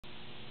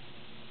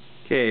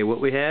Okay,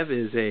 what we have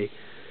is a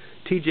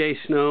TJ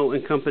Snow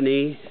and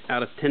Company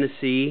out of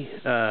Tennessee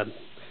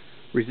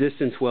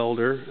resistance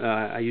welder.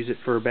 I use it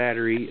for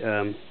battery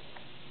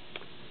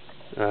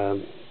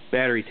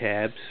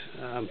tabs.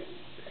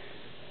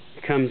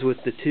 It comes with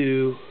the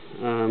two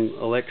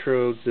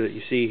electrodes that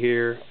you see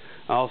here.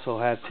 I also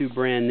have two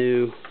brand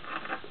new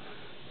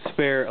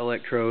spare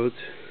electrodes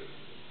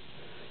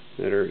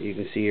that are, you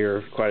can see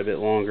here, quite a bit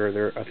longer.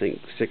 They're, I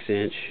think,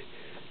 6-inch.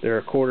 They're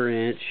a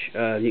 1/4 inch.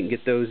 You can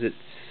get those at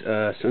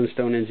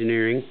Sunstone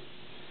Engineering.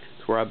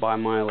 That's where I buy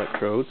my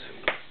electrodes.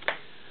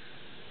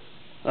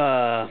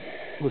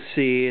 Let's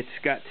see, it's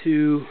got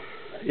two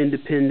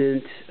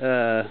independent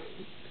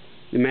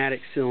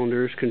pneumatic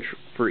cylinders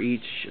for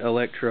each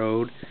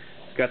electrode.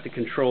 It's got the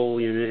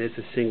control unit. It's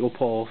a single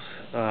pulse.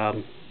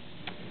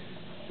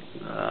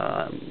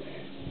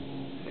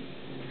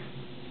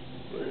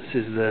 This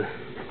is the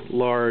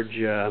large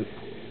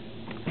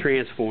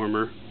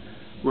transformer.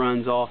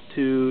 Runs off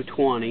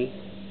 220.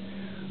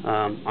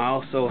 I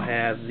also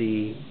have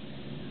the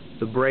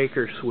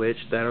breaker switch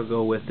that'll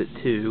go with it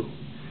too.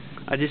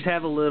 I just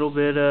have a little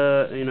bit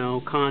of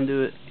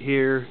conduit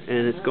here,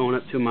 and it's going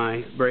up to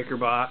my breaker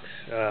box.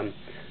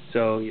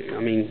 So I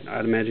mean,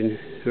 I'd imagine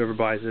whoever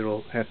buys it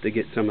will have to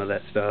get some of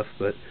that stuff,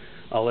 but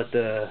I'll let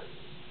the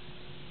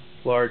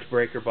large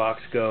breaker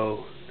box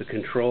go, the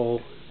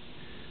control,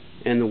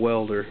 and the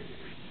welder.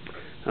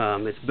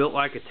 It's built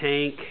like a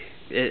tank.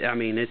 I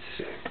mean,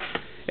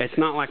 it's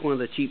not like one of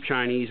the cheap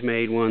Chinese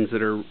made ones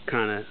that are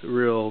kind of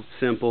real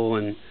simple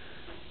and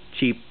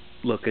cheap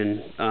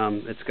looking.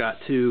 It's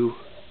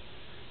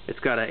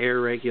got an air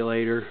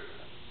regulator,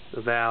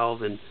 a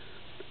valve, and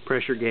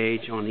pressure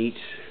gauge on each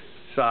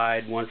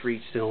side, one for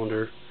each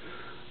cylinder.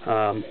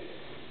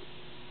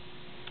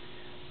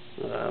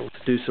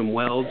 Let's do some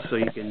welds so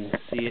you can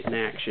see it in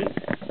action.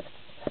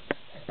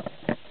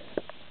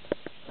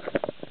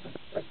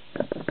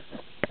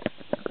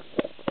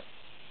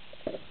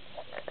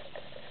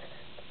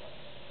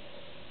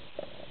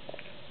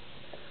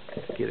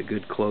 Get a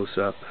good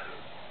close-up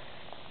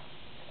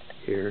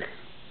here.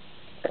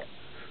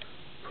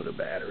 Put a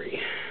battery.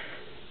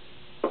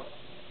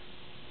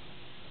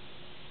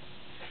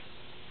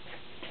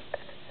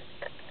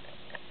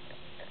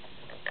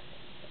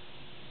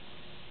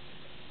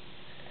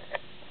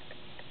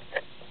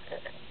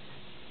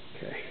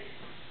 Okay.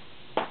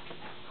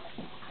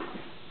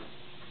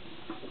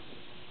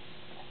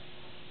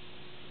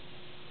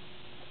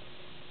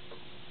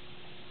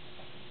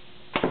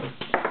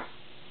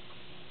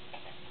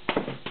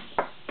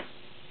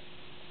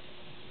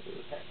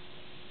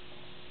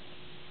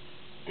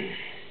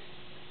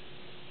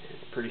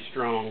 It's pretty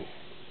strong.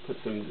 Put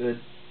some good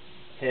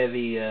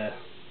heavy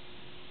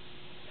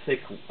thick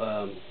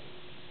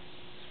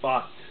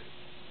spots.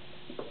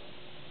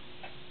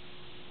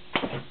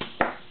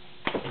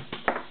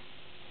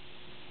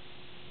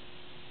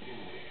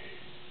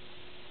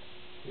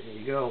 There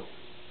you go.